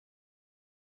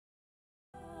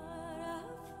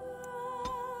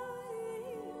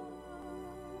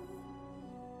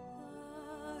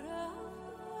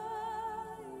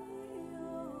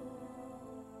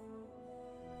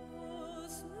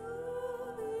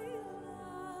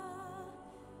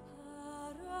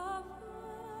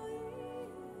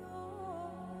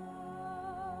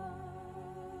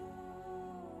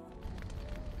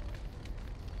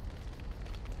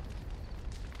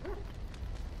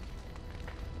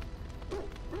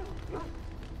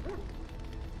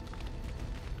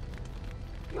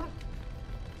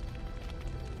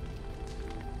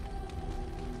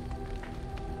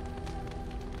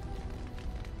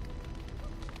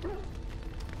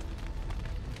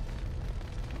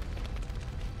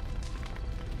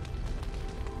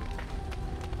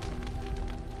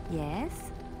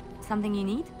Yes? Something you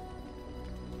need?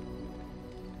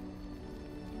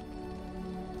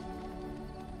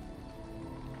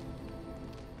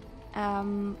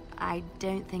 I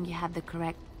don't think you have the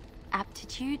correct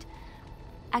aptitude.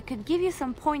 I could give you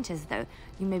some pointers, though.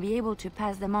 You may be able to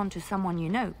pass them on to someone you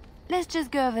know. Let's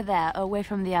just go over there, away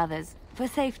from the others. For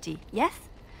safety, yes?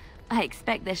 I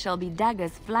expect there shall be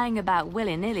daggers flying about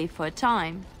willy-nilly for a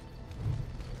time.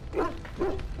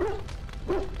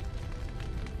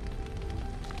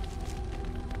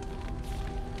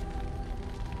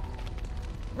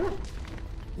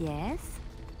 Yes?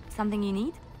 Something you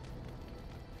need?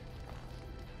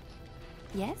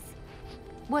 Yes?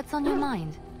 What's on your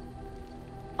mind?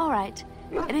 All right,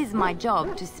 it is my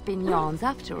job to spin yarns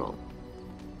after all.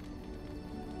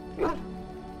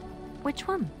 Which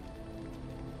one?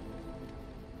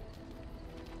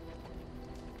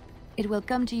 It will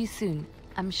come to you soon,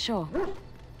 I'm sure.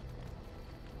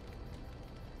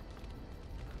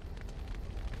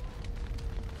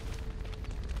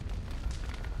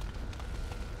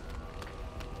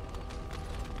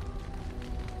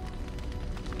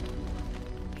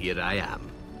 Here I am.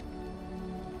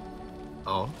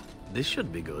 Oh, this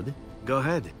should be good. Go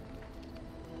ahead.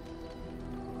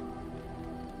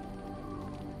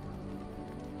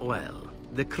 Well,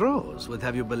 the crows would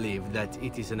have you believe that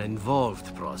it is an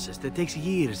involved process that takes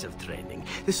years of training.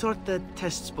 The sort that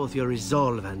tests both your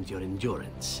resolve and your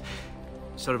endurance.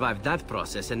 Survive that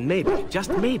process and maybe, just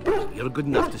maybe, you're good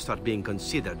enough to start being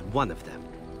considered one of them.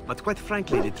 But quite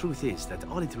frankly, the truth is that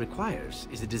all it requires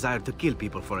is a desire to kill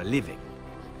people for a living.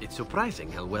 It's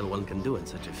surprising how well one can do in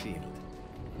such a field.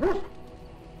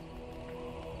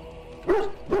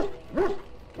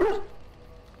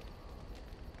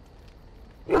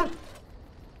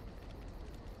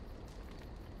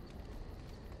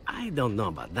 I don't know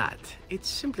about that. It's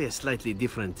simply a slightly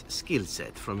different skill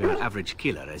set from your average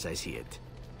killer as I see it.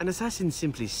 An assassin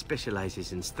simply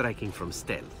specializes in striking from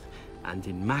stealth, and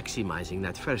in maximizing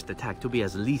that first attack to be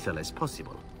as lethal as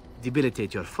possible.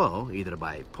 Debilitate your foe, either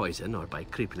by poison or by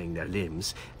crippling their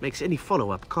limbs, makes any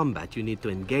follow-up combat you need to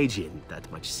engage in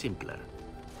that much simpler.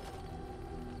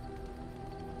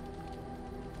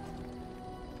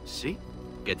 See?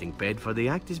 Getting paid for the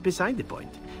act is beside the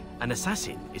point. An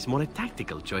assassin is more a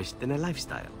tactical choice than a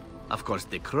lifestyle. Of course,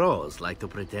 the crows like to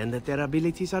pretend that their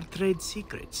abilities are trade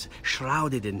secrets,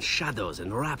 shrouded in shadows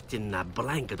and wrapped in a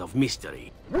blanket of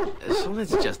mystery. So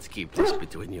let's just keep this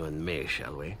between you and me,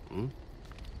 shall we? Hmm?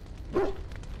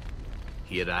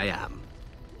 Here I am.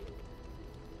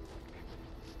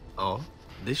 Oh,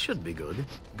 this should be good.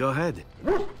 Go ahead.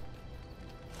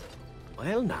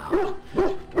 Well now,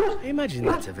 I imagine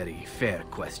that's a very fair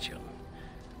question.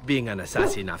 Being an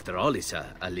assassin, after all, is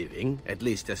a living, at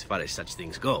least as far as such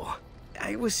things go.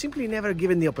 I was simply never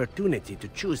given the opportunity to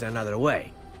choose another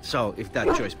way. So, if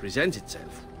that choice presents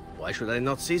itself, why should I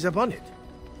not seize upon it?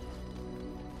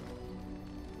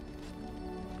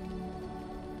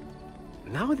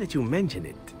 Now that you mention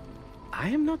it, I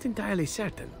am not entirely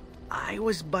certain. I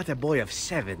was but a boy of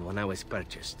 7 when I was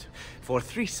purchased. For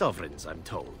 3 sovereigns, I'm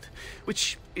told.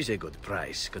 Which is a good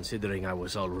price, considering I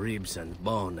was all ribs and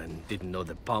bone and didn't know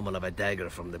the pommel of a dagger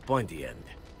from the pointy end.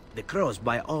 The crows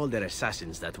buy all their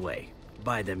assassins that way.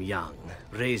 Buy them young,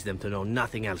 raise them to know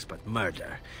nothing else but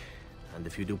murder. And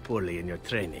if you do poorly in your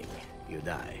training, you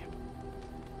die.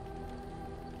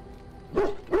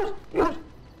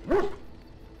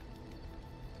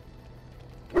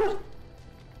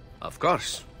 Of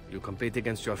course. You compete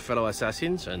against your fellow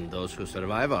assassins, and those who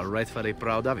survive are rightfully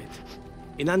proud of it.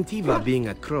 In Antiva, being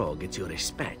a crow gets you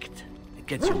respect. It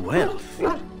gets you wealth.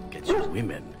 It gets you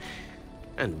women.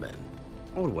 And men.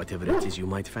 Or whatever it is you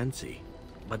might fancy.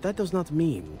 But that does not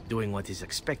mean doing what is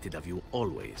expected of you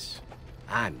always.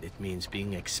 And it means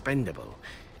being expendable.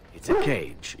 It's a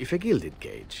cage, if a gilded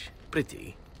cage.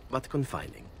 Pretty, but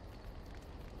confining.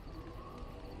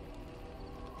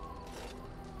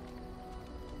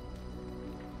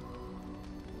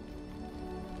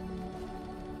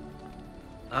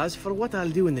 As for what I'll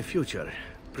do in the future,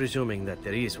 presuming that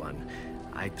there is one,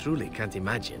 I truly can't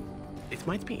imagine. It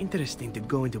might be interesting to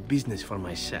go into business for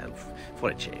myself, for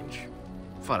a change.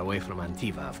 Far away from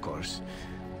Antiva, of course.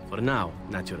 For now,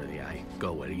 naturally, I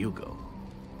go where you go.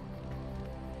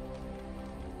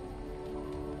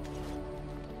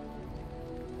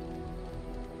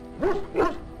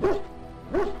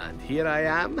 And here I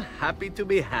am, happy to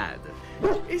be had.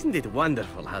 Isn't it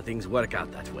wonderful how things work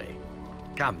out that way?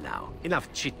 Come now,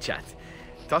 enough chit-chat.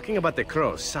 Talking about the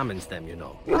crows summons them, you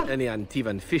know. Any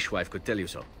Antivan fishwife could tell you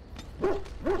so.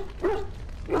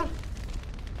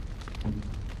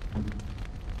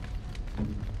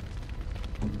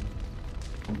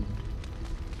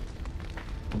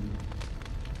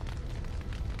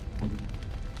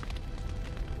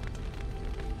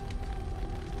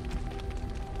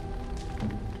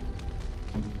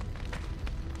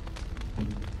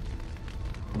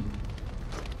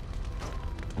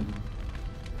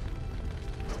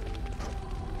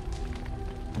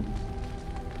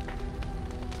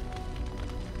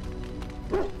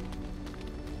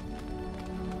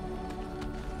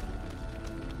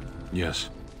 Yes.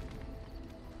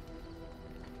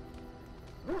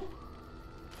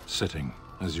 Sitting,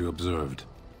 as you observed.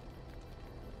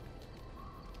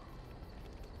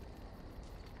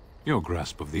 Your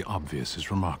grasp of the obvious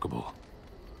is remarkable.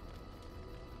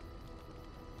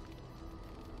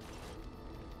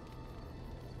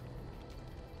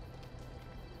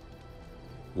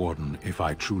 Warden, if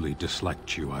I truly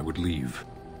disliked you, I would leave.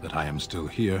 That I am still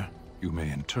here, you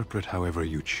may interpret however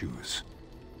you choose.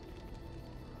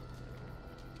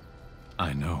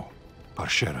 I know.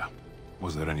 Parshera.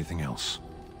 Was there anything else?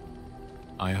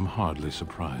 I am hardly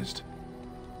surprised.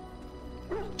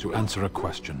 To answer a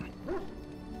question.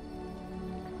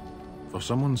 For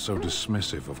someone so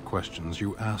dismissive of questions,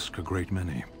 you ask a great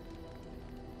many.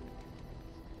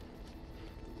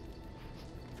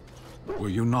 Were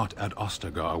you not at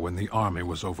Ostagar when the army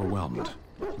was overwhelmed?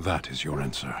 That is your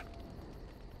answer.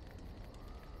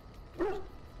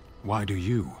 Why do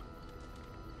you?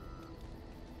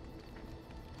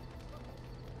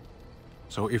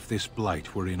 So if this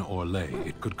blight were in Orlais,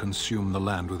 it could consume the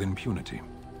land with impunity.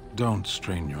 Don't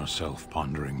strain yourself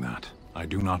pondering that. I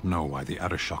do not know why the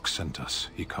Arishok sent us.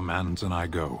 He commands and I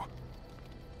go.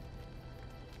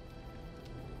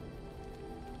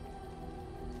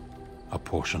 A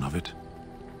portion of it.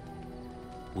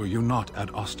 Were you not at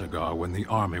Ostagar when the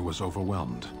army was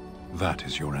overwhelmed? That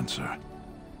is your answer.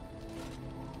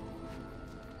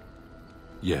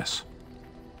 Yes.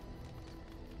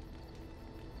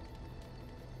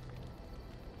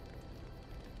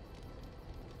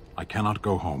 I cannot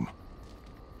go home.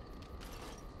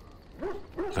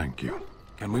 Thank you.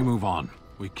 Can we move on?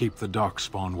 We keep the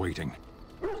Darkspawn waiting.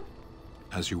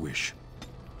 As you wish.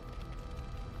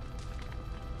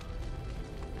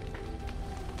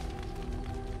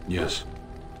 Yes.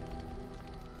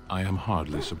 I am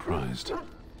hardly surprised.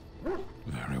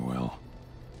 Very well.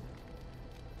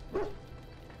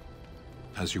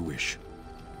 As you wish.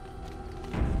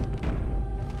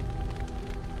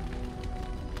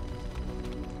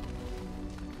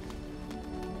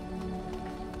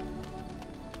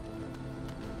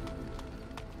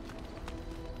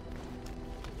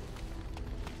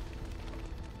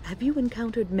 Have you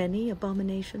encountered many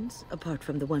abominations, apart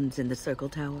from the ones in the Circle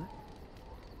Tower?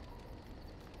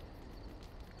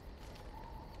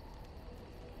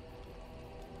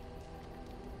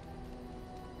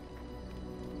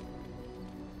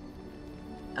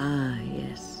 Ah,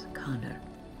 yes, Connor,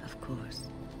 of course.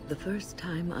 The first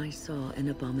time I saw an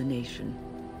abomination,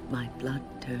 my blood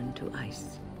turned to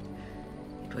ice.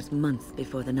 It was months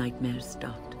before the nightmares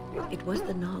stopped. It was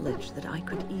the knowledge that I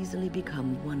could easily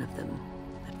become one of them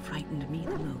that frightened me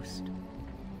the most.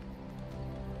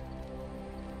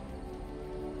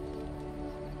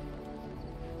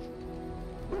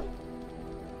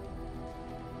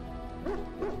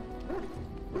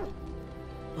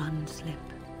 One slip.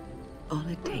 All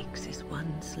it takes is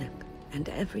one slip, and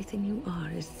everything you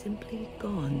are is simply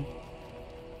gone.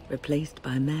 Replaced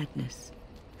by madness.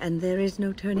 And there is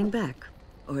no turning back,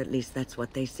 or at least that's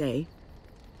what they say.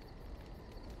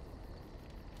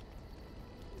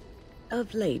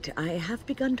 Of late, I have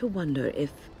begun to wonder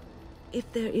if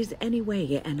there is any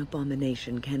way an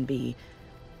abomination can be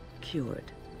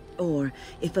cured. Or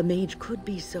if a mage could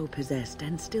be so possessed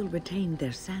and still retain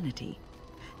their sanity,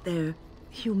 their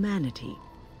humanity.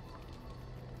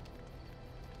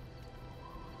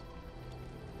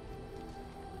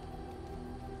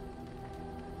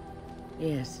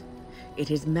 Yes,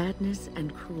 it is madness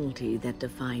and cruelty that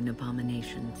define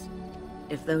abominations.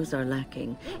 If those are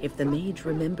lacking, if the mage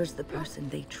remembers the person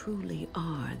they truly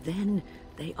are, then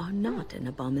they are not an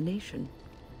abomination.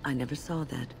 I never saw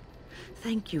that.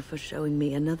 Thank you for showing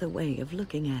me another way of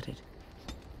looking at it.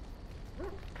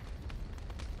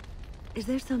 Is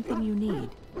there something you need?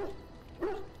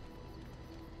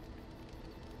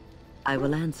 I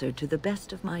will answer to the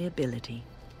best of my ability.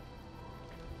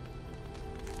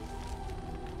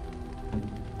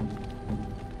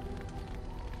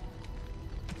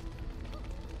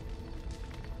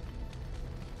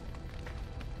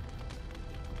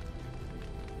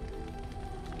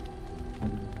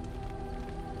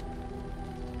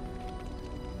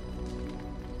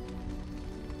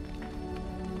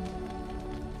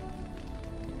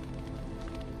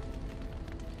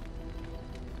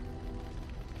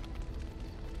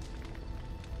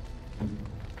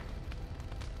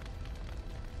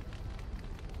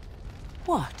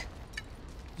 What?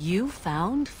 You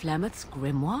found Flemeth's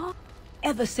grimoire?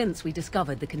 Ever since we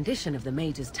discovered the condition of the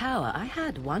Mage's Tower, I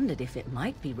had wondered if it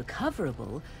might be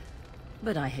recoverable,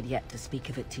 but I had yet to speak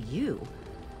of it to you.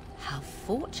 How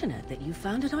fortunate that you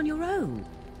found it on your own.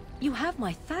 You have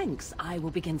my thanks. I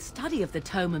will begin study of the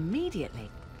tome immediately.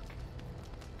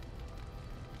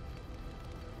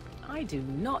 I do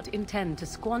not intend to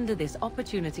squander this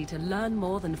opportunity to learn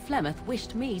more than Flemeth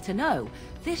wished me to know.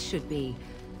 This should be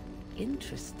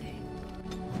interesting.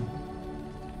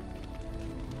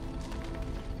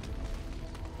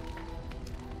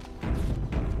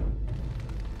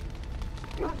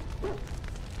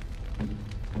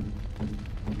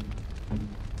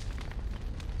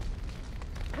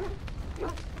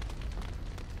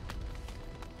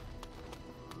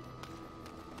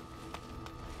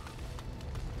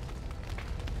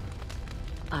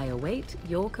 I await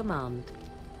your command.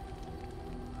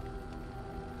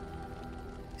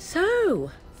 So,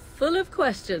 full of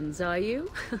questions, are you?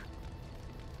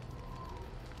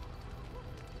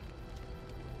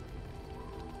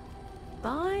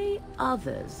 By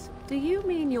others, do you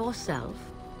mean yourself?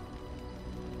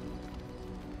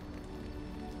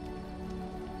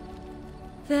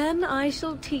 Then I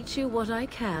shall teach you what I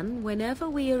can whenever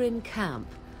we are in camp,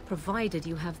 provided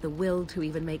you have the will to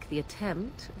even make the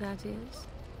attempt, that is.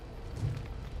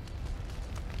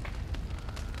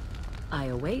 I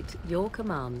await your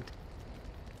command.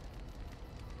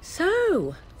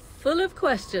 So, full of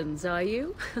questions, are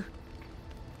you?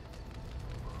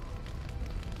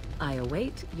 I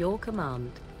await your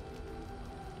command.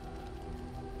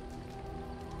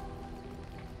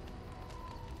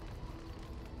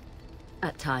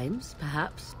 At times,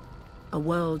 perhaps. A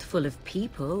world full of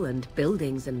people and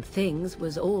buildings and things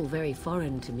was all very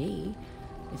foreign to me.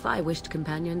 If I wished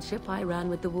companionship, I ran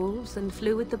with the wolves and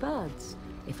flew with the birds.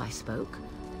 If I spoke,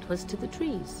 'twas to the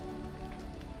trees.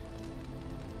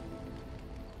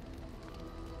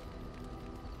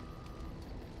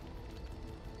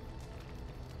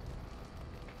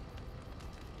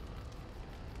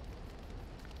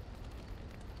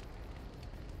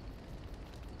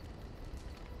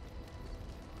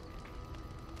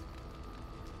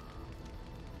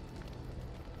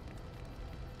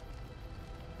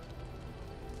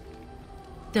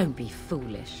 Don't be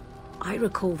foolish. I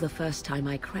recall the first time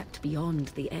I crept beyond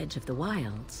the edge of the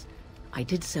wilds. I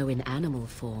did so in animal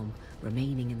form,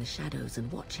 remaining in the shadows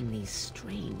and watching these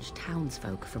strange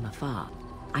townsfolk from afar.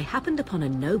 I happened upon a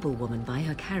noblewoman by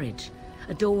her carriage,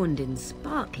 adorned in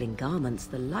sparkling garments,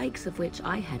 the likes of which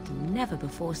I had never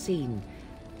before seen.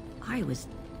 I was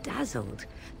dazzled.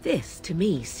 This, to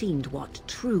me, seemed what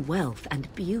true wealth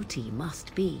and beauty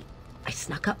must be. I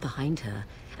snuck up behind her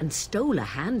and stole a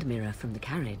hand mirror from the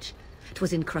carriage. It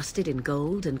was encrusted in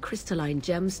gold and crystalline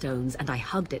gemstones, and I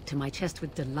hugged it to my chest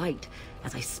with delight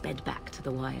as I sped back to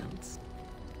the wilds.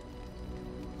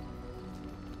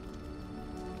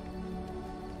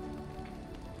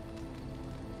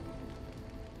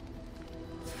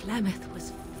 Flemeth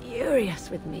was furious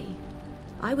with me.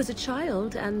 I was a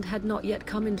child and had not yet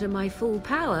come into my full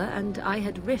power, and I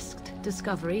had risked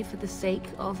discovery for the sake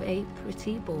of a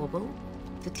pretty bauble.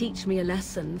 To teach me a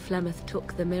lesson, Flemeth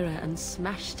took the mirror and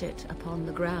smashed it upon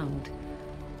the ground.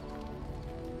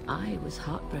 I was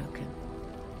heartbroken.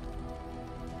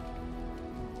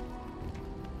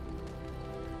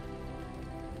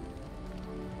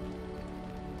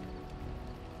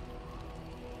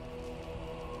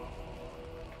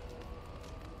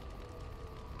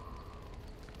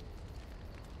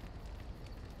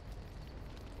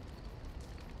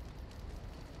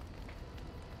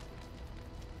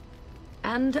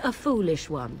 And a foolish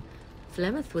one.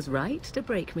 Flemeth was right to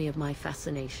break me of my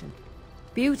fascination.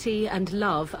 Beauty and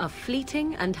love are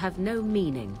fleeting and have no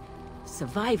meaning.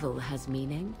 Survival has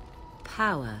meaning.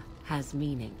 Power has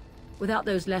meaning. Without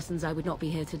those lessons, I would not be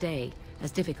here today,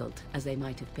 as difficult as they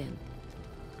might have been.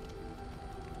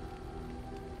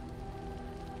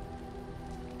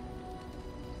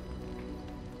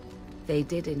 They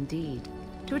did indeed.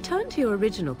 To return to your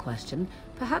original question,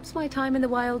 perhaps my time in the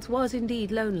wilds was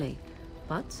indeed lonely.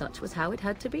 But such was how it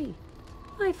had to be.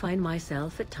 I find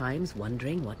myself at times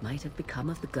wondering what might have become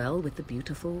of the girl with the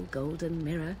beautiful golden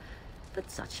mirror,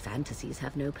 but such fantasies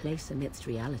have no place amidst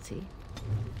reality.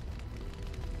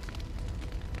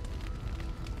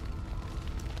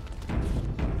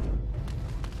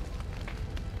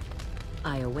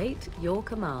 I await your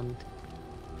command.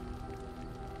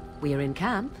 We are in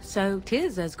camp, so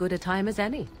 'tis as good a time as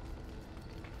any.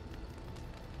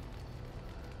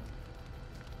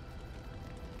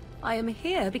 I am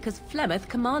here because Flemeth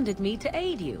commanded me to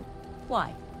aid you.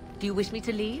 Why? Do you wish me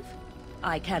to leave?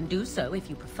 I can do so if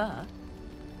you prefer.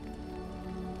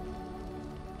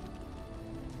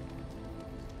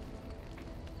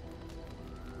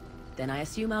 Then I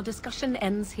assume our discussion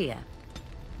ends here.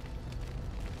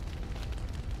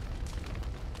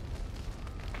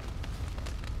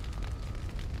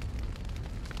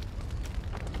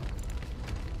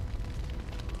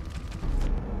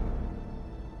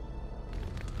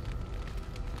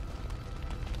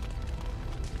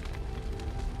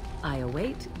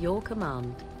 await your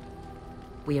command.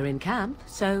 We are in camp,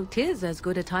 so 'tis as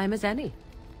good a time as any.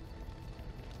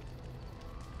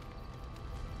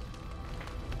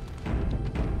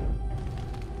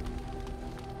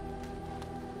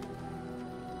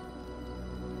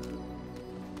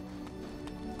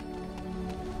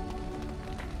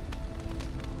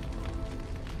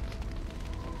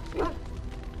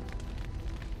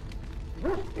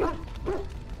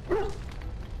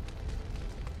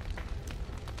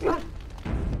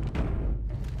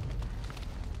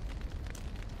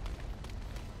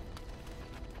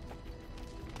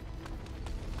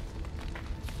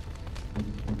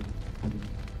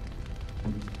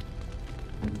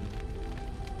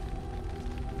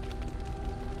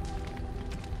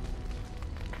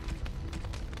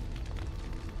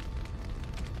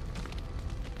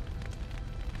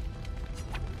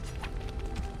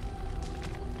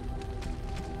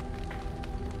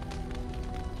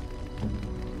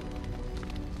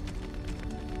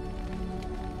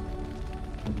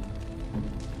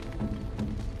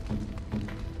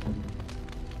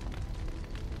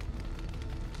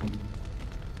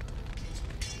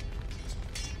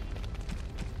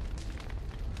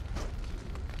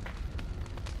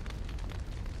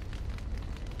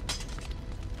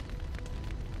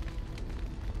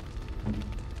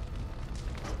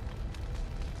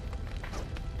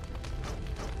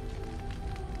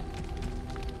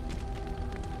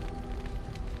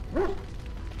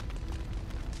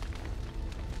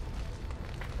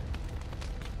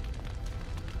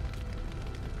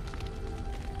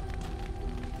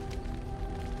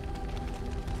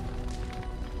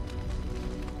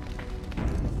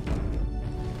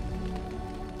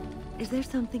 Is there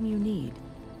something you need?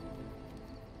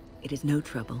 It is no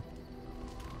trouble.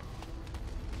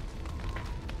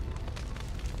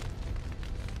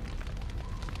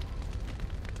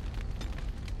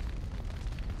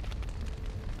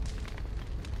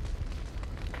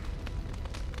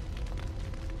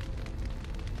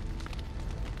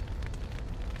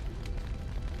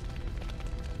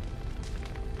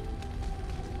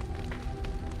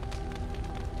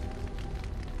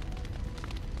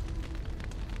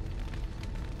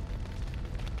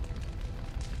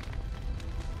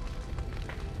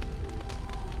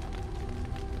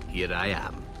 Here I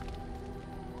am.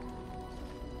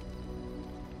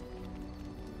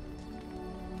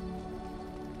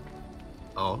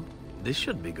 Oh, this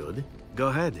should be good. Go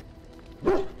ahead.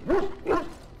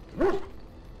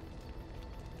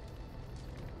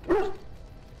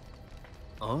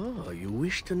 Oh, you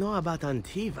wish to know about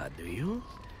Antiva, do you?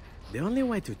 The only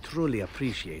way to truly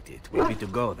appreciate it will be to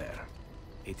go there.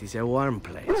 It is a warm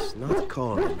place, not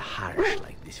cold and harsh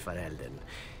like this for Elden.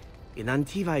 In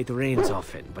Antiva it rains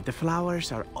often, but the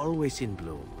flowers are always in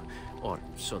bloom. Or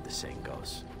so the saying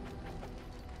goes.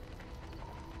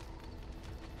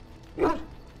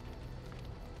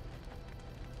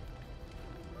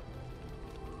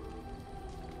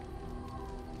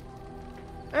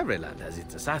 Every land has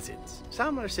its assassins.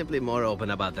 Some are simply more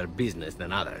open about their business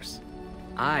than others.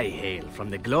 I hail from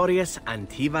the glorious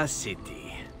Antiva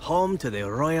city, home to the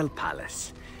royal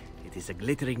palace. It is a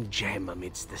glittering gem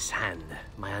amidst the sand,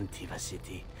 my Antiva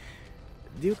city.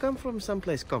 Do you come from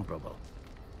someplace comparable?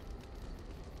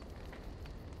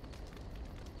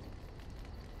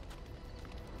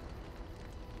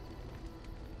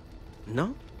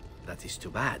 No? That is too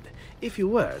bad. If you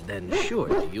were, then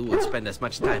surely you would spend as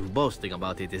much time boasting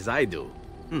about it as I do.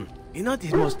 You know what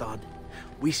is most odd?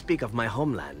 We speak of my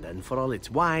homeland, and for all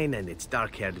its wine and its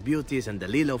dark-haired beauties and the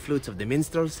lilo flutes of the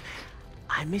minstrels,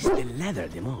 I miss the leather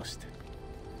the most.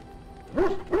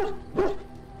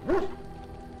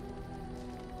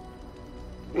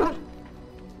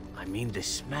 I mean the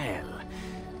smell.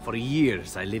 For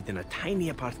years, I lived in a tiny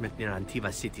apartment near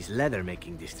Antiva City's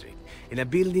leather-making district, in a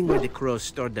building where the crows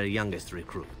stored their youngest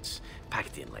recruits,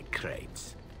 packed in like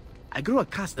crates. I grew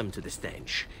accustomed to the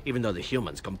stench, even though the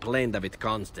humans complained of it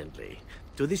constantly.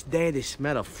 To this day, the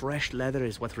smell of fresh leather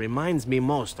is what reminds me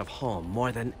most of home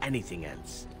more than anything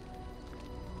else.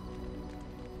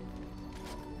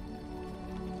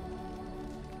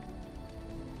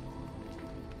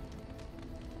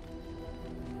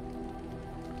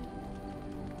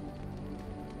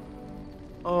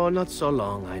 Oh, not so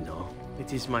long, I know.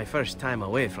 It is my first time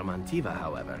away from Antiva,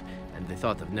 however, and the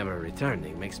thought of never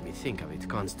returning makes me think of it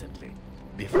constantly.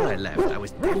 Before I left, I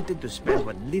was tempted to spend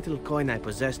what little coin I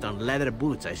possessed on leather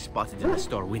boots I spotted in the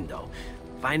store window.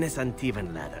 Finest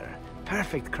Antivan leather.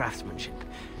 Perfect craftsmanship.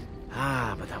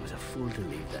 Ah, but I was a fool to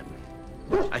leave them.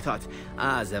 I thought,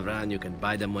 Zevran, you can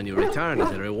buy them when you return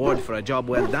as a reward for a job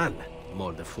well done.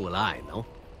 More the fool I, no?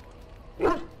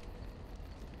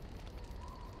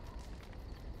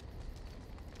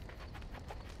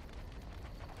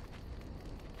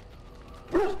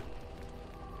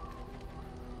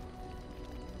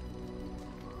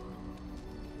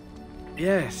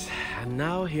 Yes, and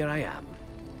now here I am.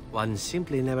 One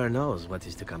simply never knows what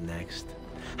is to come next.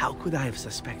 How could I have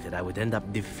suspected I would end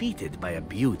up defeated by a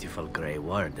beautiful Grey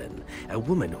Warden, a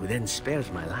woman who then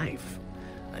spares my life?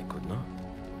 I could not.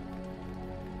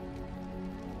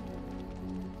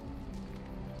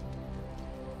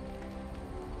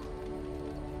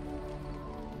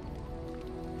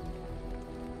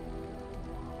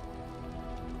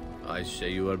 I say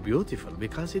you are beautiful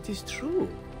because it is true.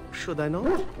 Should I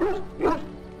not?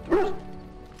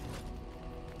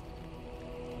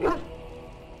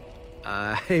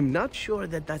 I'm not sure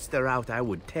that that's the route I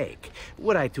would take,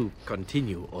 were I to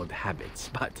continue old habits,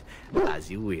 but as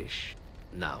you wish.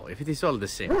 Now, if it is all the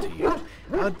same to you,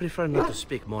 I would prefer not to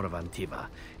speak more of Antiva.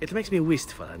 It makes me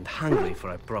wistful and hungry for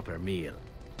a proper meal.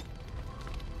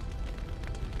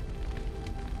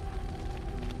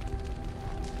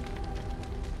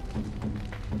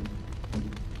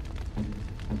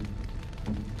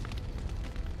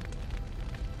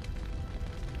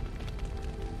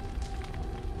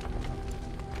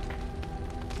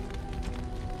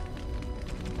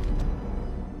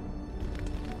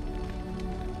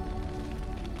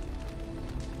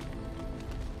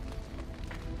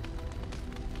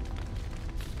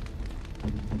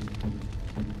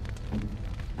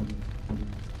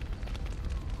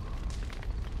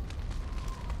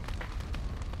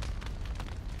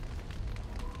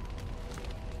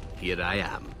 Here I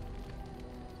am.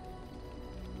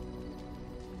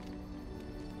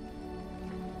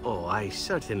 Oh, I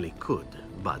certainly could,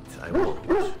 but I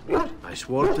won't. I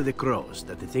swore to the crows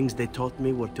that the things they taught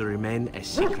me were to remain a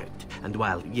secret. And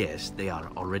while, yes, they are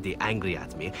already angry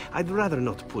at me, I'd rather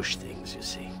not push things, you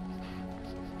see.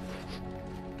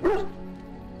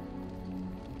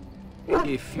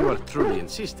 If you are truly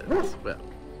insistent, well,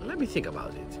 let me think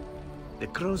about it. The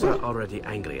crows are already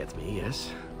angry at me,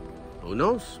 yes? Who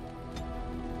knows?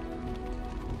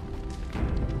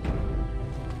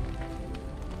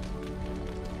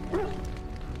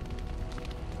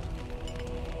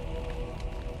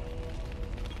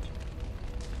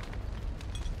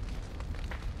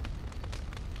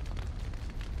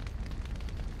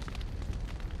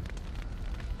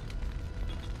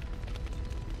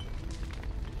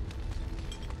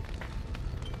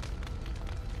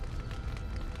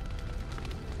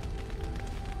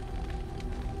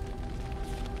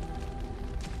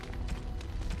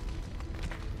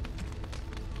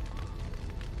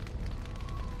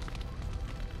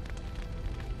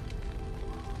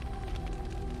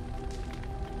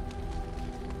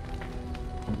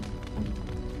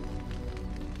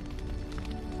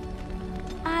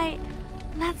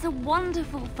 That's a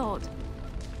wonderful thought.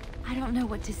 I don't know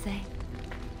what to say.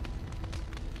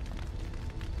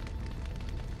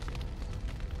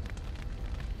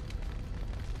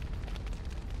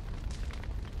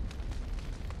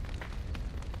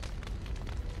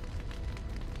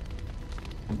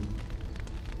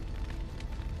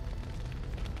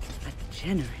 A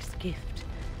generous gift.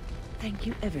 Thank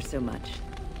you ever so much.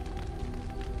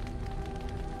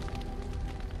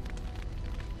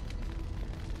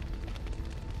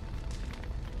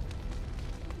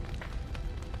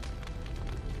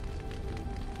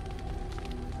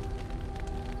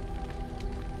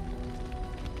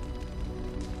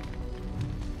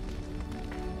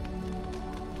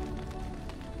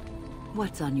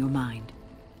 What's on your mind?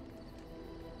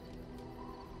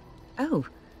 Oh,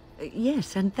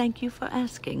 yes, and thank you for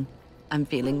asking. I'm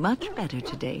feeling much better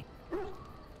today.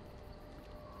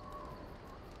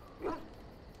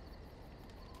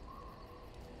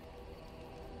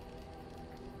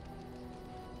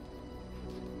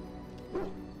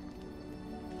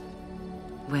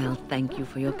 Well, thank you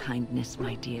for your kindness,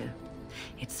 my dear.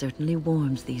 It certainly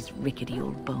warms these rickety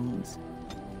old bones.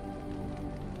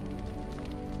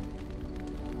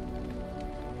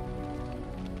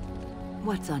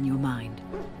 What's on your mind?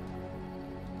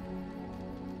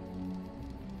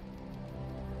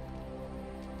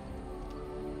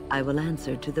 I will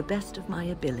answer to the best of my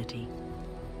ability.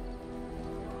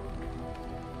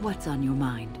 What's on your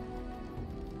mind?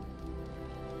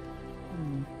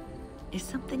 Is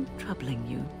something troubling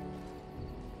you?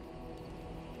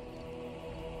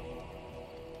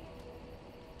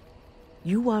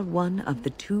 You are one of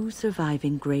the 2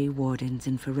 surviving Grey Wardens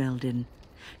in Ferelden.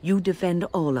 You defend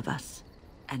all of us,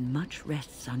 and much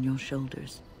rests on your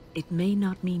shoulders. It may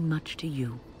not mean much to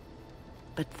you,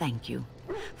 but thank you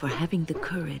for having the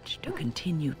courage to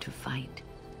continue to fight.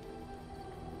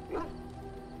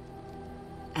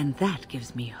 And that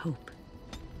gives me hope.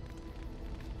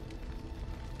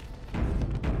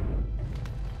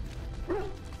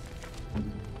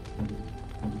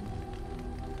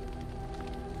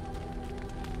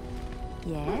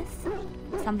 Yes?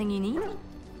 Something you need?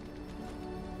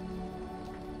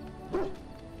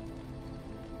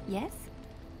 Yes?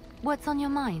 What's on your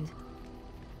mind?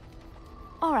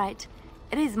 All right.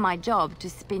 It is my job to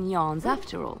spin yarns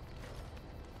after all.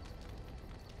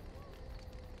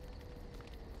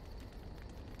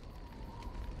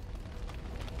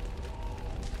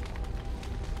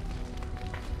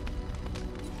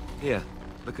 Here,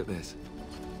 look at this.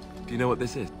 Do you know what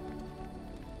this is?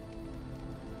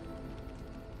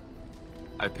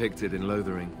 I picked it in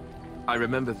Lothering. I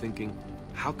remember thinking,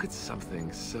 how could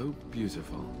something so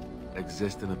beautiful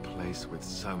exist in a place with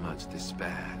so much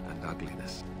despair and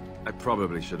ugliness? I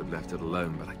probably should have left it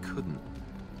alone, but I couldn't.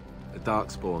 The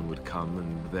Darkspawn would come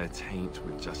and their taint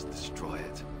would just destroy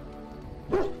it.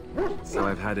 So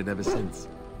I've had it ever since.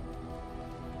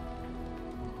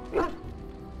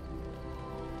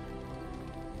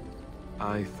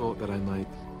 I thought that I might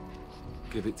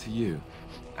give it to you,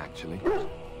 actually.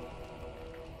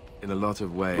 In a lot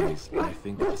of ways, I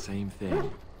think the same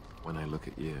thing when I look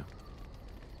at you.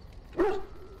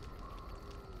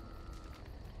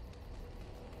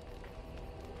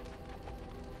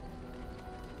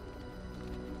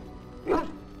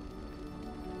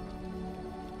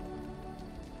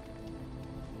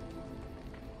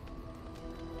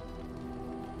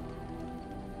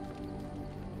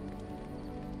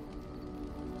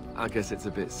 I guess it's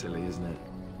a bit silly, isn't it?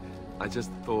 I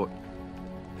just thought,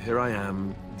 here I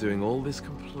am, doing all this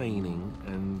complaining,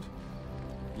 and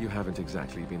you haven't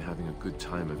exactly been having a good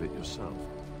time of it yourself.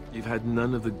 You've had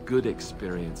none of the good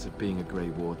experience of being a Grey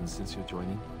Warden since your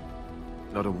joining.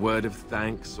 Not a word of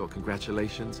thanks or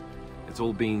congratulations. It's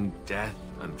all been death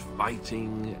and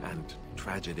fighting and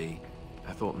tragedy.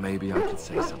 I thought maybe I could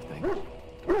say something.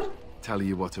 Tell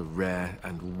you what a rare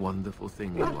and wonderful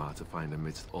thing you are to find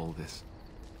amidst all this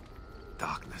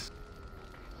darkness.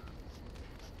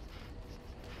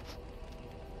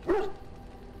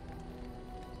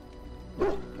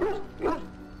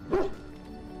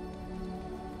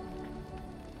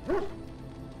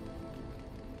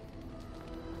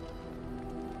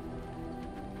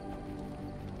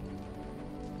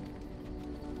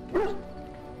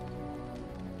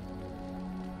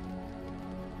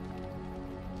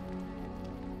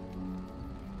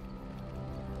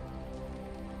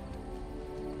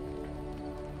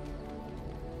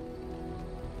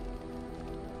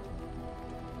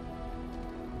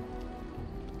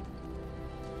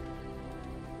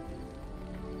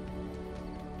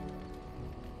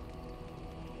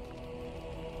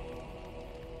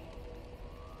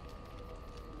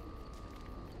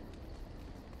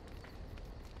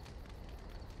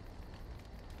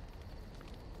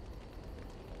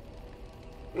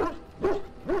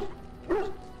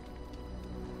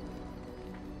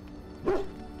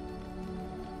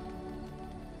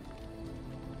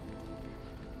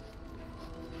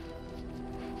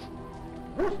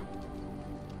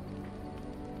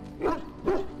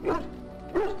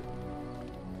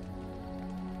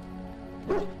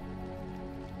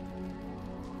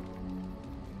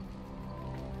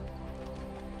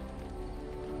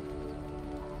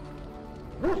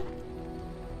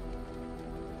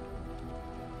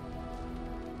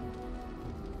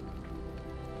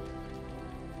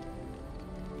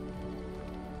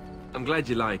 I'm glad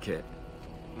you like it.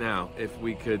 Now, if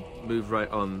we could move right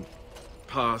on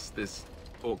past this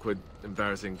awkward,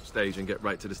 embarrassing stage and get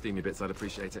right to the steamy bits, I'd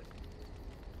appreciate it.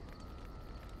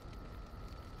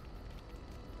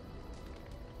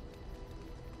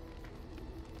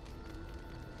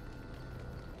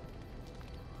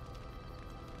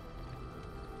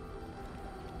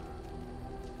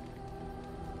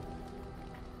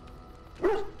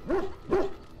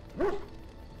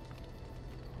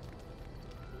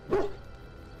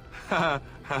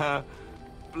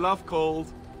 Bluff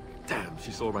called. Damn,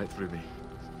 she saw right through me.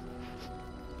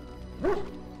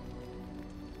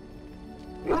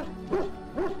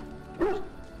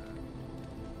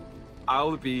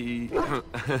 I'll be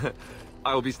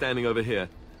standing over here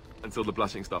until the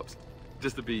blushing stops,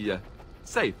 just to be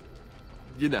safe.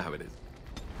 You know how it is.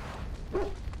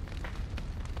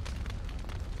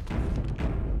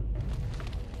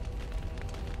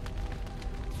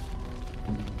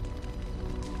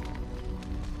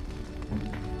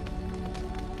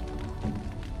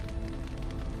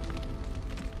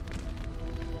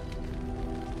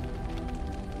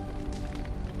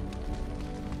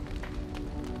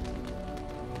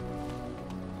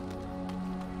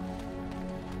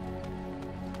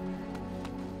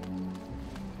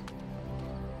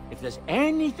 If there's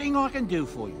anything I can do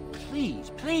for you, please,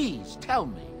 please tell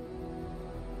me.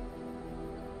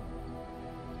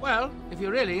 Well, If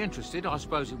you're really interested, I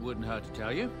suppose it wouldn't hurt to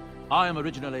tell you. I am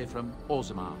originally from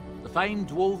Orzammar, the famed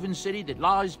dwarven city that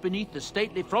lies beneath the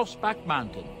stately Frostback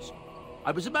Mountains.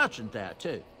 I was a merchant there,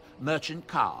 too. Merchant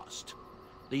caste.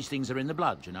 These things are in the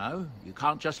blood, you know. You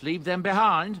can't just leave them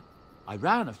behind. I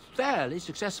ran a fairly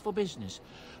successful business.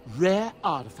 Rare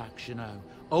artifacts, you know.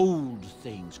 Old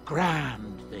things,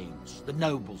 grand things. The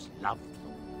nobles loved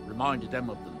them. Reminded them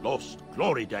of the lost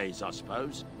glory days, I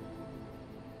suppose.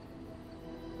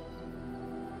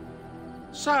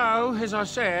 So, as I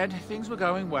said, things were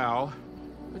going well.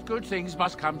 But good things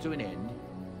must come to an end.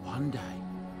 One day,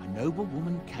 a noble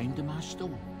woman came to my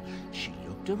store. She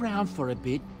looked around for a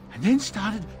bit and then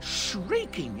started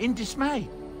shrieking in dismay.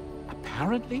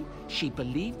 Apparently, she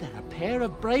believed that a pair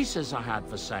of braces I had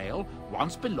for sale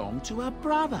once belonged to her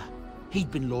brother.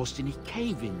 He'd been lost in a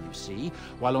cave-in, you see,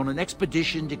 while on an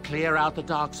expedition to clear out the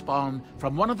Darkspawn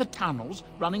from one of the tunnels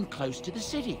running close to the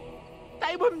city.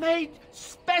 They were made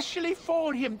specially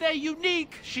for him. They're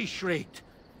unique, she shrieked.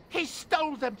 He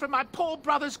stole them from my poor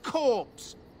brother's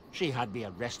corpse. She had me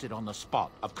arrested on the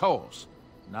spot, of course.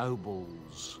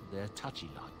 Nobles, they're touchy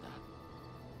like that.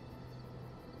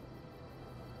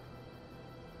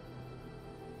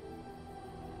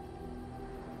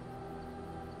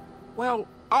 Well,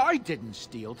 I didn't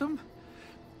steal them.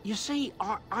 You see,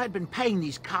 I'd been paying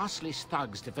these castless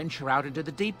thugs to venture out into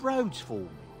the deep roads for me.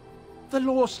 The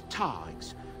lost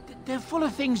tigers. They're full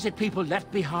of things that people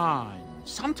left behind.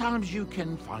 Sometimes you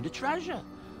can find a treasure.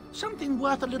 Something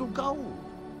worth a little gold.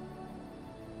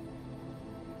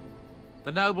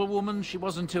 The noblewoman, she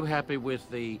wasn't too happy with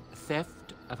the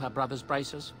theft of her brother's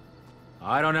braces.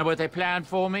 I don't know what they planned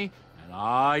for me, and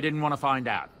I didn't want to find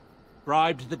out.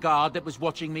 Bribed the guard that was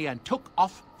watching me and took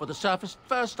off for the surface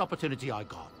first opportunity I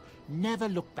got. Never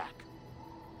looked back.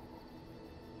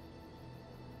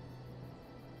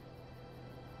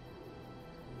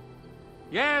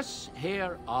 Yes,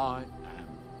 here I am.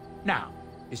 Now,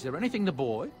 is there anything the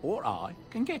boy or I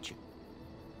can get you?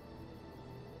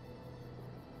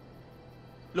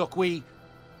 Look, we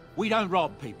don't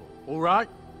rob people, all right?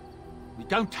 We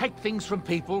don't take things from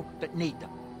people that need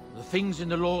them. The things in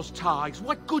the lost tigers,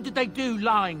 what good did they do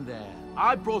lying there?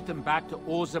 I brought them back to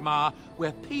Orzammar,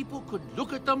 where people could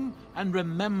look at them and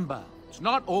remember. It's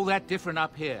not all that different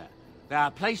up here. There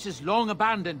are places long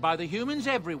abandoned by the humans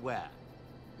everywhere.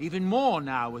 Even more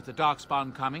now with the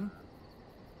Darkspawn coming.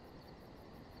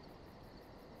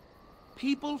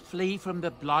 People flee from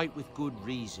the Blight with good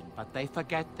reason, but they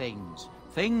forget things.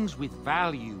 Things with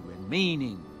value and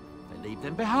meaning. They leave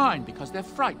them behind because they're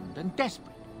frightened and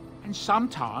desperate. And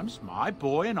sometimes, my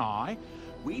boy and I,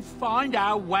 we find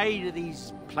our way to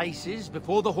these places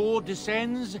before the Horde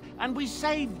descends, and we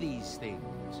save these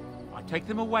things. I take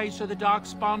them away so the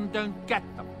Darkspawn don't get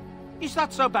them. Is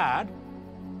that so bad?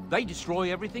 They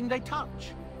destroy everything they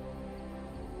touch.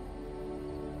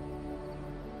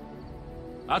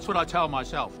 That's what I tell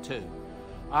myself, too.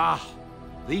 Ah,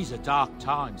 these are dark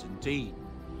times indeed.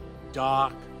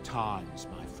 Dark times,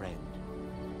 my friend.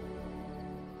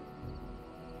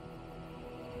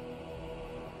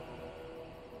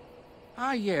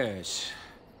 Ah, yes.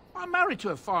 I'm married to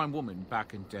a fine woman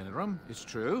back in Denerim, it's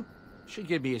true. She'd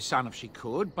give me a son if she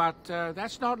could, but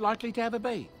that's not likely to ever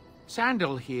be.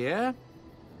 Sandal here.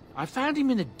 I found him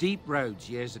in the deep roads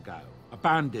years ago.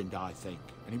 Abandoned, I think,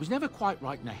 and he was never quite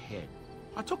right in the head.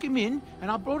 I took him in, and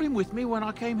I brought him with me when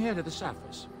I came here to the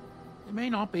surface. It may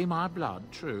not be my blood,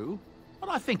 true, but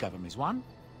I think of him as one.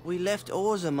 We left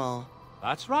Orzammar.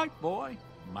 That's right, boy.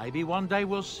 Maybe one day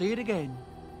we'll see it again.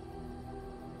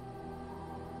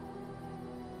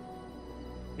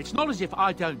 It's not as if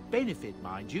I don't benefit,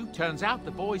 mind you. Turns out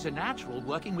the boy's a natural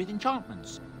working with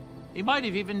enchantments. He might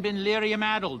have even been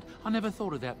lyrium-addled. I never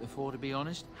thought of that before, to be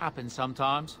honest. Happens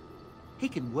sometimes. He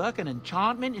can work an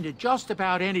enchantment into just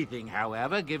about anything,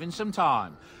 however, given some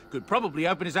time. Could probably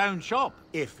open his own shop,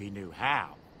 if he knew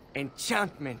how.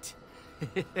 Enchantment.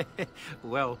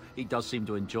 Well, he does seem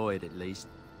to enjoy it, at least.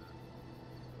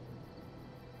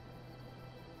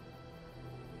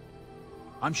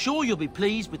 I'm sure you'll be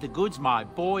pleased with the goods my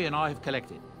boy and I have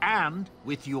collected, and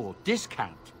with your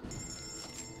discount.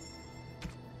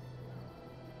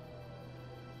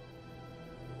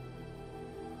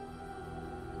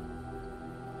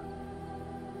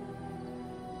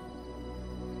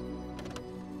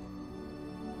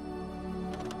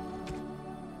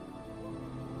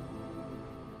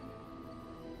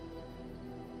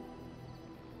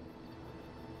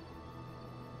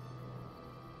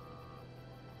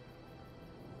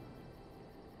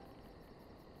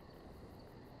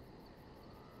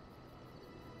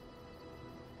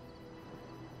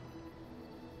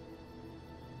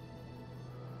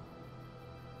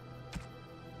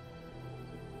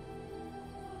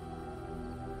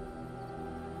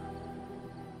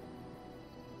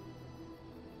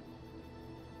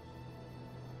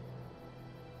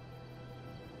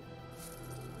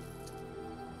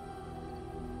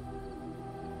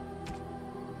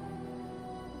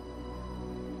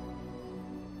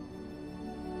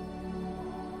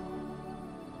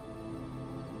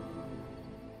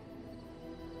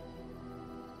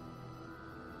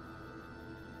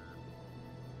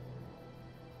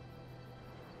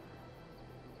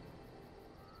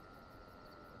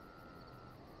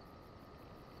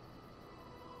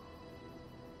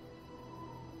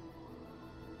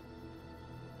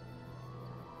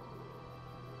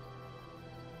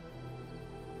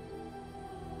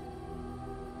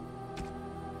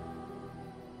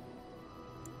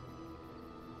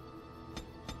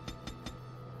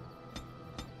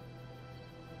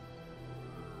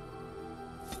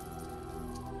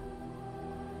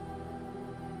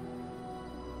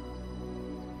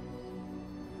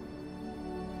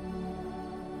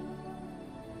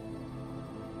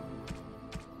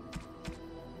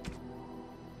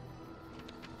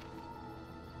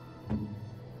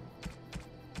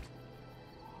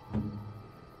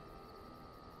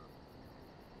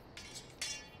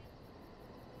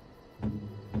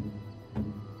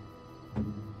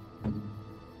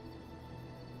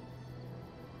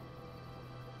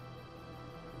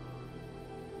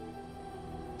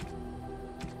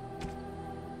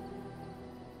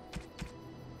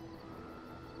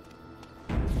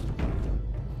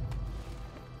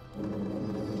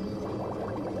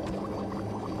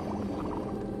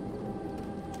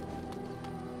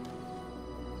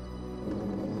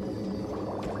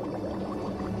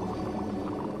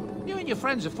 and your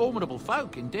friends are formidable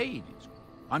folk, indeed.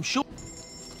 I'm sure...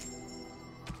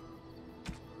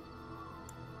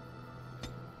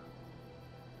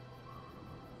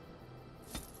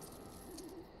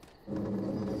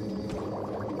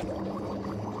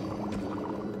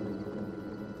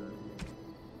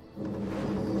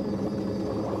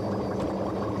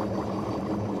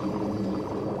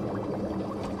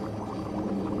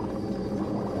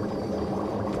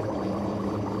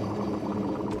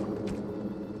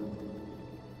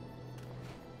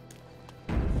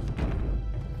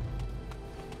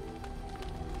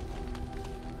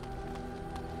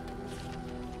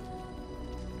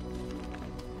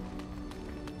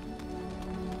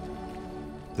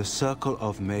 The Circle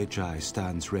of Magi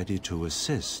stands ready to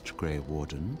assist, Grey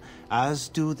Warden, as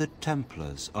do the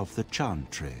Templars of the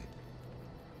Chantry.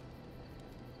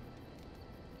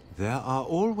 There are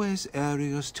always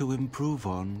areas to improve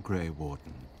on, Grey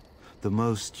Warden. The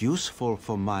most useful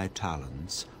for my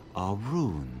talents are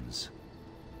runes.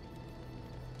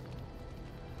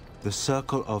 The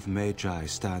Circle of Magi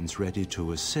stands ready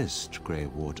to assist, Grey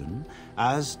Warden,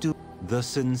 as do... The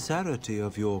sincerity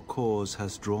of your cause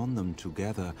has drawn them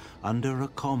together under a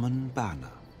common banner.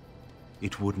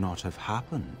 It would not have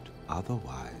happened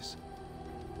otherwise.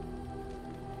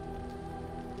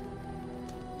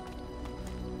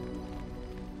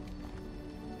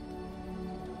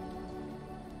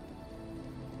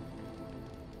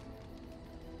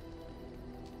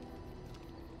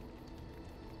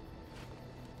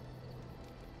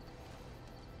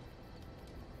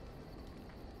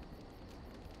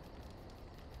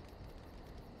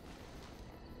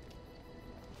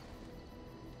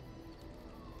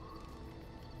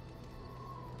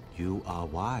 You are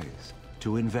wise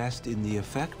to invest in the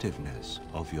effectiveness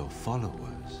of your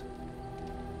followers.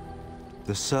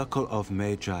 The Circle of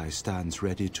Magi stands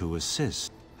ready to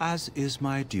assist, as is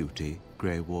my duty,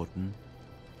 Grey Warden.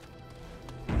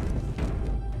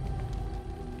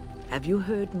 Have you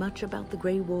heard much about the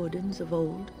Grey Wardens of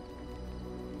old?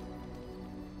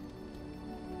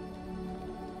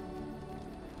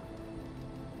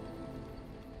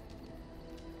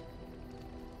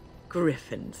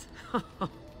 Griffins.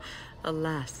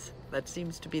 Alas, that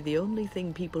seems to be the only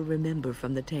thing people remember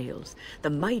from the tales.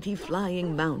 The mighty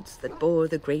flying mounts that bore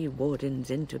the Grey Wardens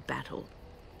into battle.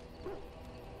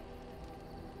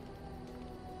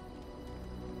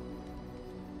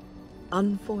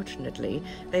 Unfortunately,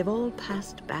 they've all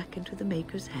passed back into the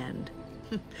Maker's hand.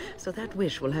 So that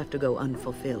wish will have to go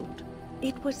unfulfilled.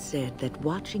 It was said that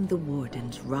watching the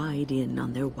Wardens ride in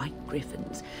on their white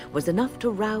griffins was enough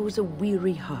to rouse a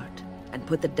weary heart and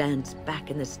put the dance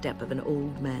back in the step of an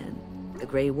old man. The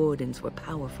Grey Wardens were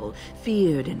powerful,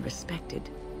 feared and respected,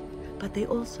 but they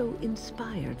also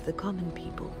inspired the common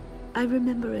people. I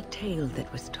remember a tale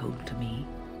that was told to me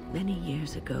many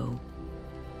years ago.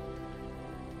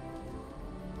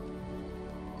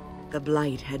 The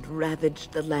Blight had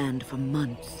ravaged the land for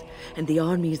months, and the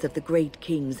armies of the great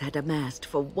kings had amassed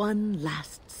for one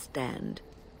last stand.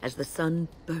 As the sun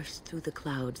burst through the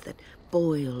clouds that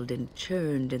boiled and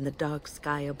churned in the dark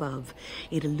sky above,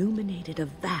 it illuminated a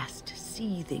vast,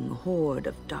 seething horde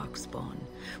of darkspawn,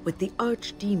 with the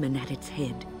archdemon at its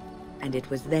head. And it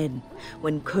was then,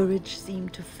 when courage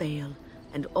seemed to fail,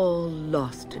 and all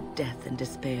lost to death and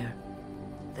despair,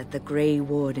 that the Grey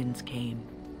Wardens came.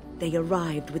 They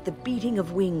arrived with the beating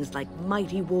of wings like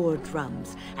mighty war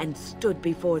drums, and stood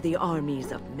before the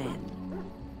armies of men.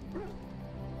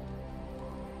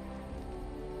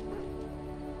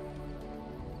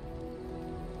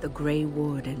 The Grey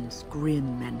Wardens,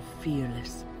 grim and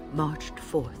fearless, marched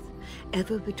forth,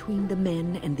 ever between the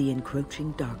men and the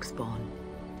encroaching darkspawn.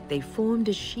 They formed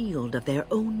a shield of their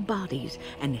own bodies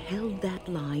and held that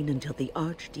line until the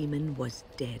archdemon was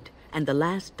dead, and the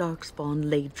last darkspawn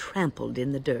lay trampled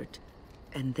in the dirt.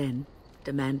 And then,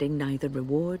 demanding neither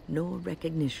reward nor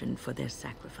recognition for their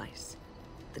sacrifice,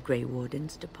 the Grey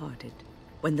Wardens departed.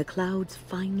 When the clouds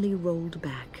finally rolled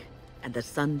back, and the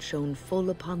sun shone full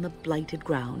upon the blighted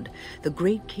ground, the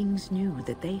great kings knew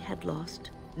that they had lost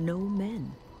no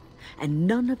men, and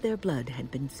none of their blood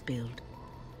had been spilled.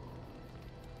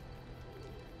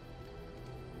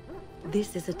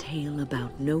 This is a tale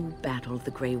about no battle the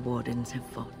Grey Wardens have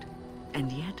fought,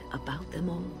 and yet about them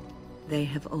all. They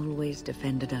have always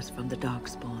defended us from the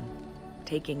Darkspawn,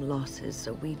 taking losses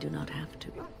so we do not have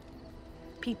to.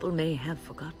 People may have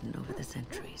forgotten over the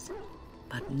centuries,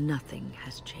 but nothing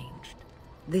has changed.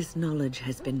 This knowledge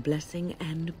has been blessing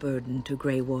and burden to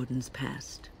Grey Wardens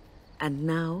past, and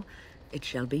now it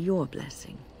shall be your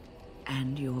blessing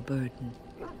and your burden.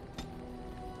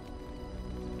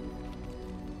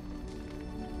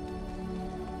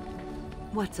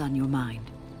 What's on your mind?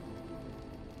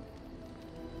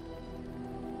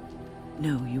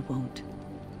 No, you won't.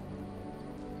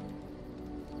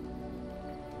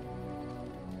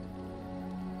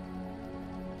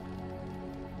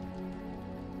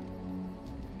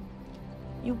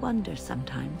 You wonder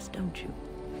sometimes, don't you?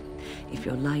 If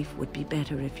your life would be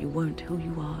better if you weren't who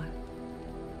you are.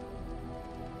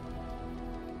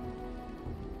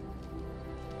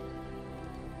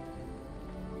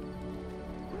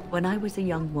 When I was a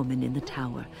young woman in the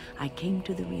tower, I came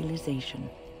to the realization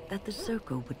that the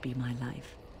circle would be my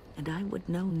life, and I would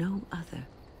know no other.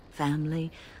 Family,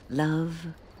 love,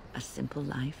 a simple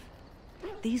life.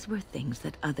 These were things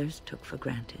that others took for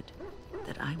granted,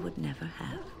 that I would never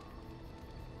have.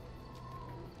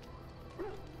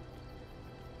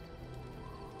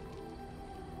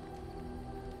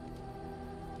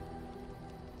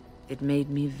 It made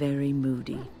me very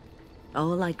moody.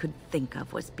 All I could think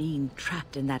of was being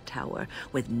trapped in that tower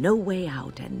with no way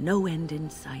out and no end in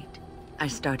sight. I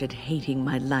started hating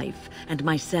my life and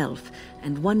myself,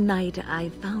 and one night I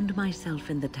found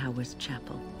myself in the tower's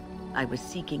chapel. I was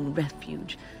seeking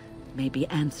refuge, maybe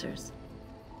answers.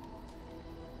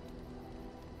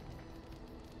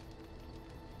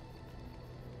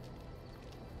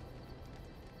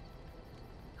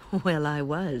 Well, I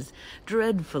was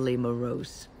dreadfully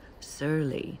morose.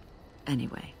 Surly.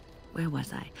 Anyway, where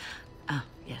was I? Ah,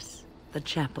 yes, the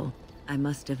chapel. I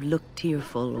must have looked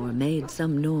tearful or made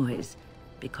some noise,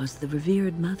 because the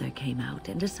revered mother came out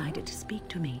and decided to speak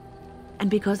to me. And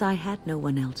because I had no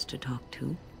one else to talk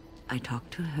to, I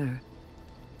talked to her.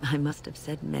 I must have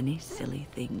said many silly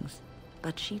things,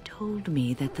 but she told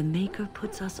me that the Maker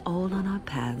puts us all on our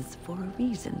paths for a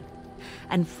reason,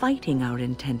 and fighting our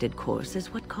intended course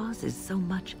is what causes so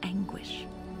much anguish.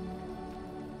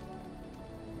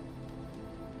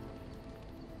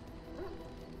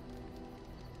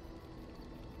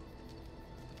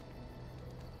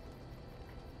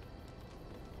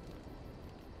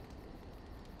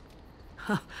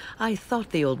 I thought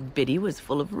the old biddy was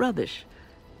full of rubbish.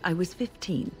 I was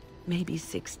 15, maybe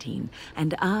 16,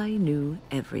 and I knew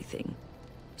everything.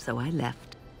 So I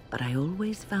left, but I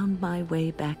always found my way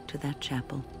back to that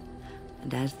chapel.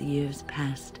 And as the years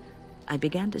passed, I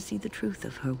began to see the truth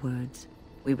of her words.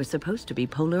 We were supposed to be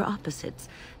polar opposites,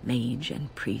 mage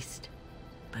and priest.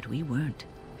 But we weren't.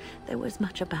 There was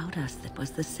much about us that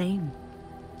was the same.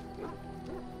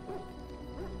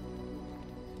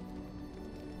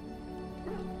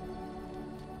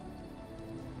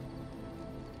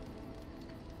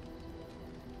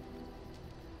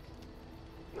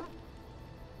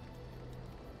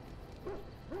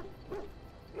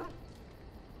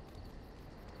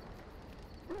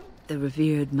 The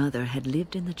revered mother had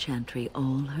lived in the chantry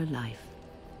all her life,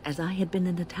 as I had been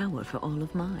in the tower for all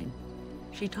of mine.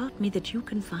 She taught me that you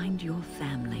can find your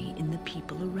family in the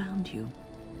people around you,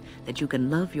 that you can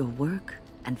love your work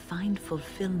and find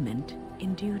fulfillment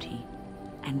in duty,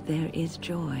 and there is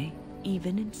joy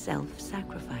even in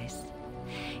self-sacrifice.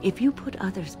 If you put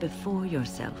others before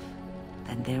yourself,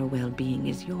 then their well-being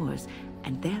is yours,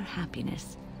 and their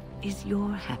happiness is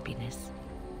your happiness.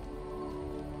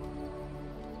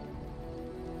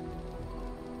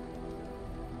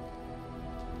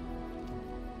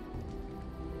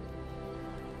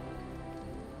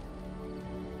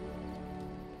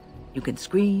 You can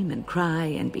scream and cry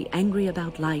and be angry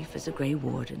about life as a Grey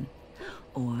Warden,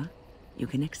 or you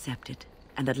can accept it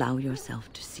and allow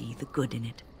yourself to see the good in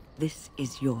it. This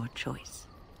is your choice.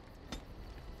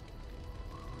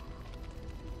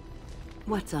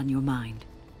 What's on your mind?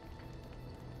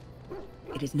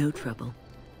 It is no trouble.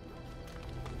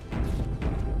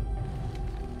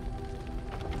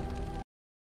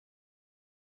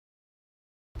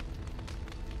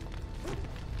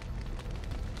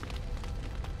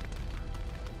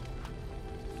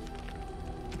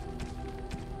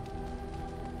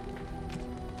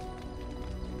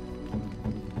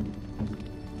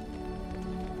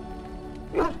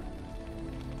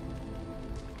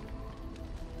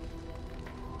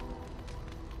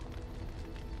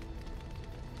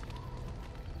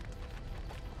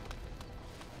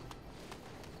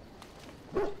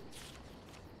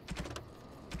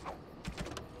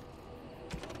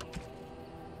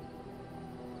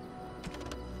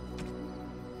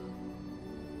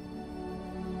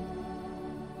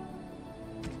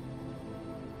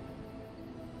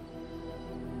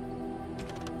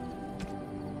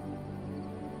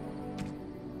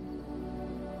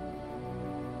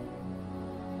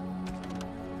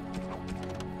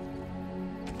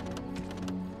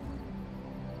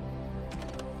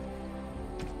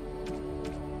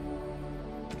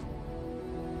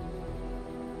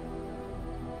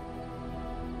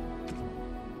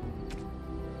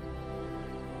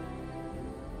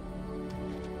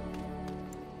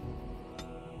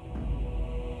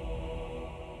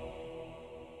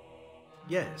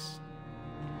 Yes.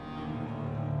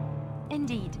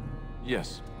 Indeed.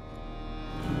 Yes.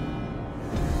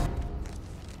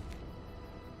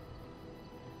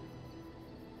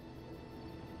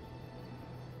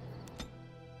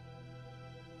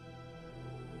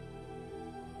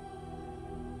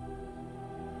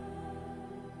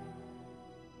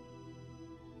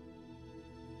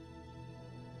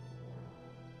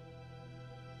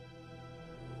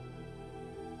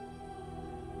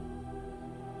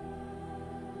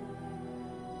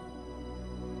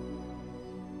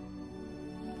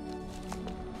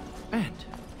 And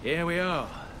here we are.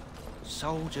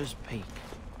 Soldier's Peak.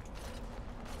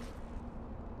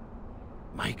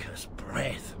 Maker's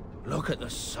breath. Look at the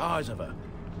size of her.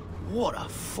 What a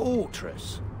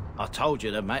fortress. I told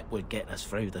you the map would get us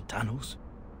through the tunnels.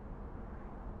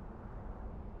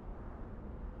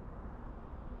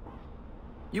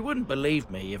 You wouldn't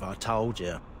believe me if I told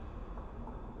you.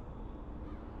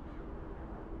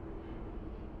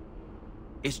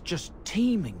 It's just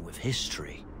teeming with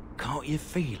history. Can't you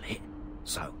feel it?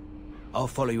 So, I'll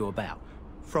follow you about,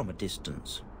 from a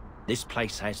distance. This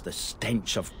place has the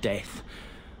stench of death.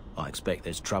 I expect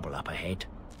there's trouble up ahead.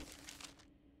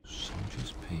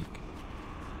 Soldier's Peak.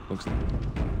 Looks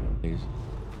like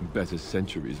better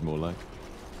centuries, more like.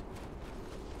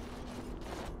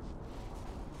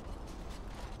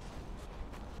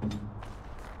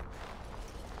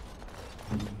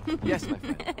 Yes, my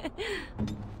friend.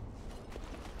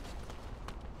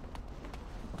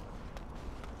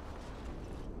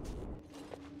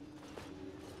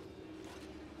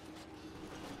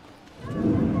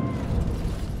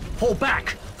 Fall back!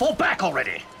 Fall back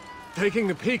already! Taking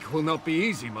the peak will not be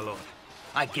easy, my lord.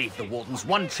 I gave the Wardens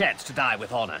one chance to die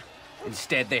with honor.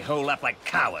 Instead, they hole up like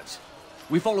cowards.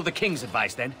 We follow the King's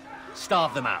advice, then.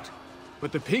 Starve them out.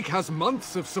 But the peak has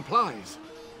months of supplies.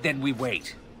 Then we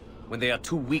wait. When they are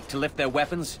too weak to lift their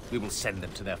weapons, we will send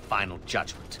them to their final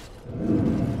judgment.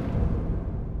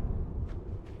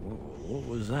 What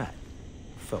was that?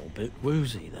 Felt a bit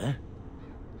woozy there.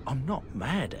 I'm not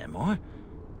mad, am I?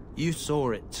 You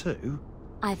saw it too?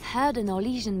 I've heard an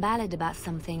Orlesian ballad about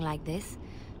something like this.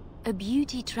 A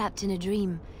beauty trapped in a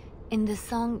dream. In the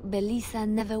song, Belisa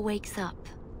never wakes up.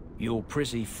 Your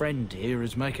prissy friend here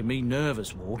is making me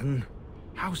nervous, Warden.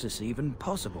 How's this even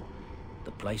possible?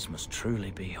 The place must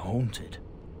truly be haunted.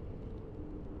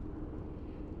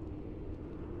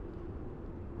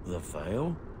 The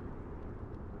Veil?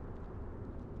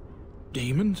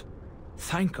 Demons?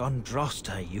 Thank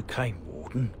Andraste you came,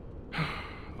 Warden.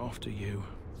 After you.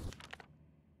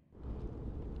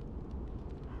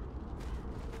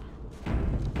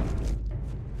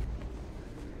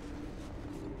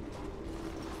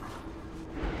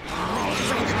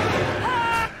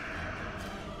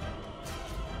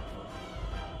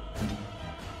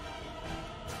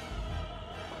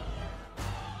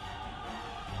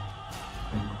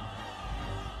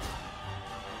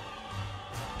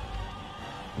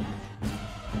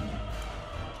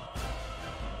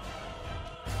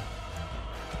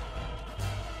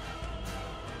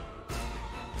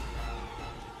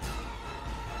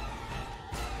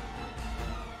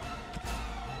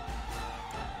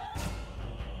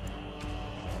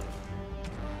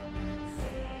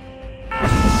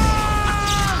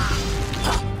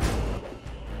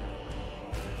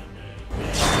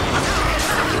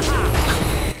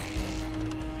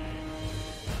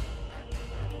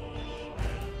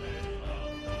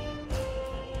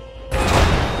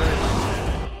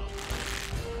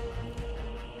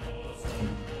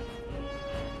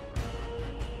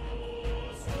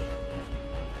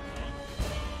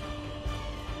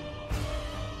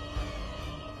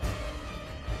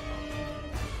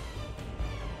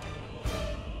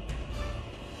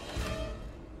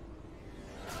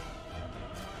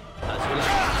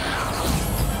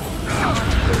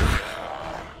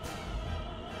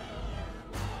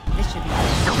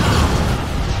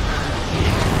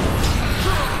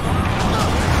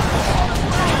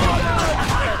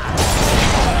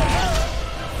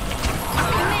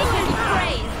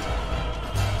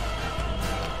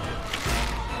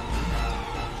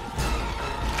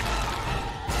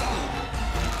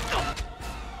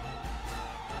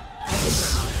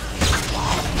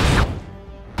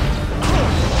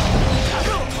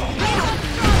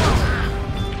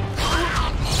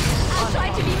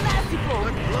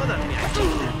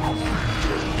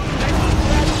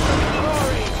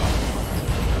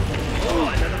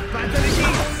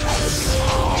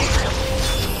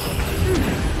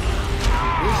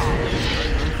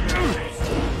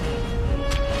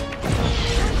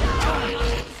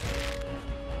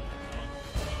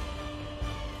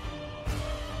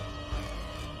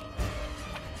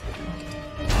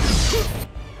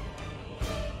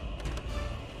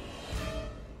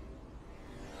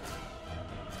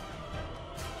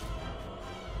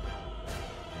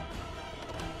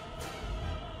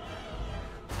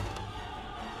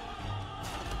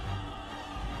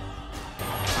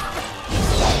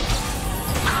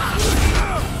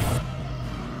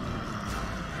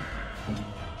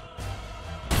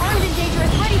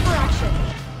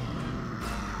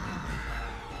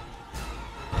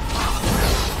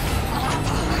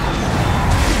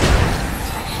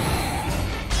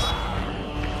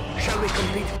 Shall we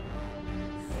complete?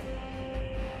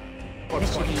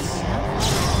 This should be enough.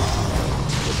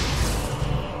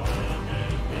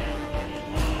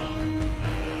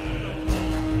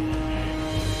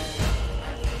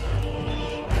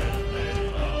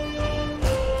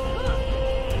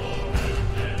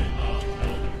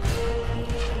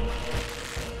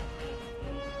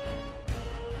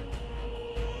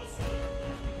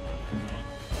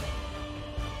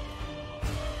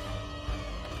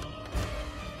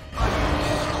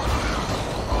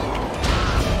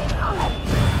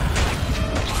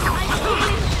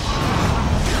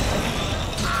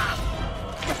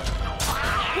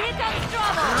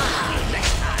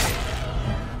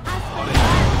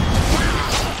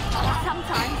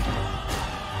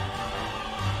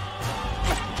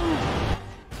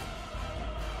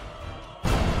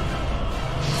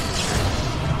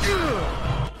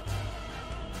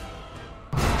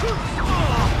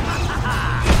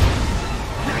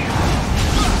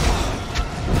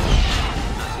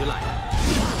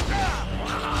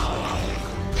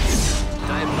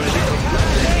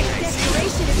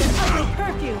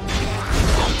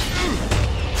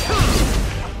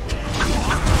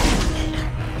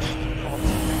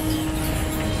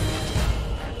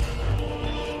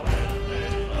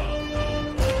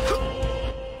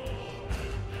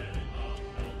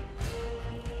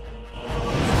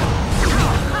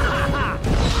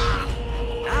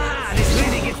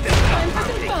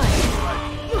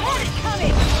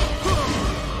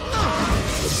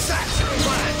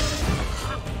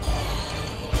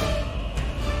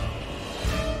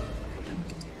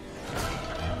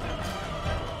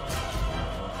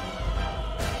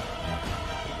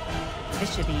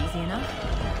 This should be easy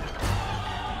enough.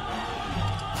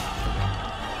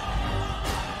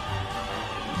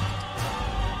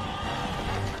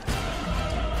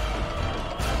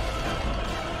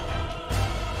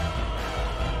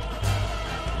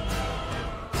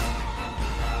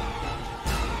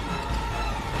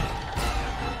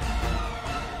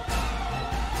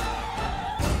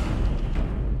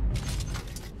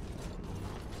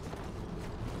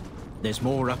 There's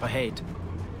more up ahead.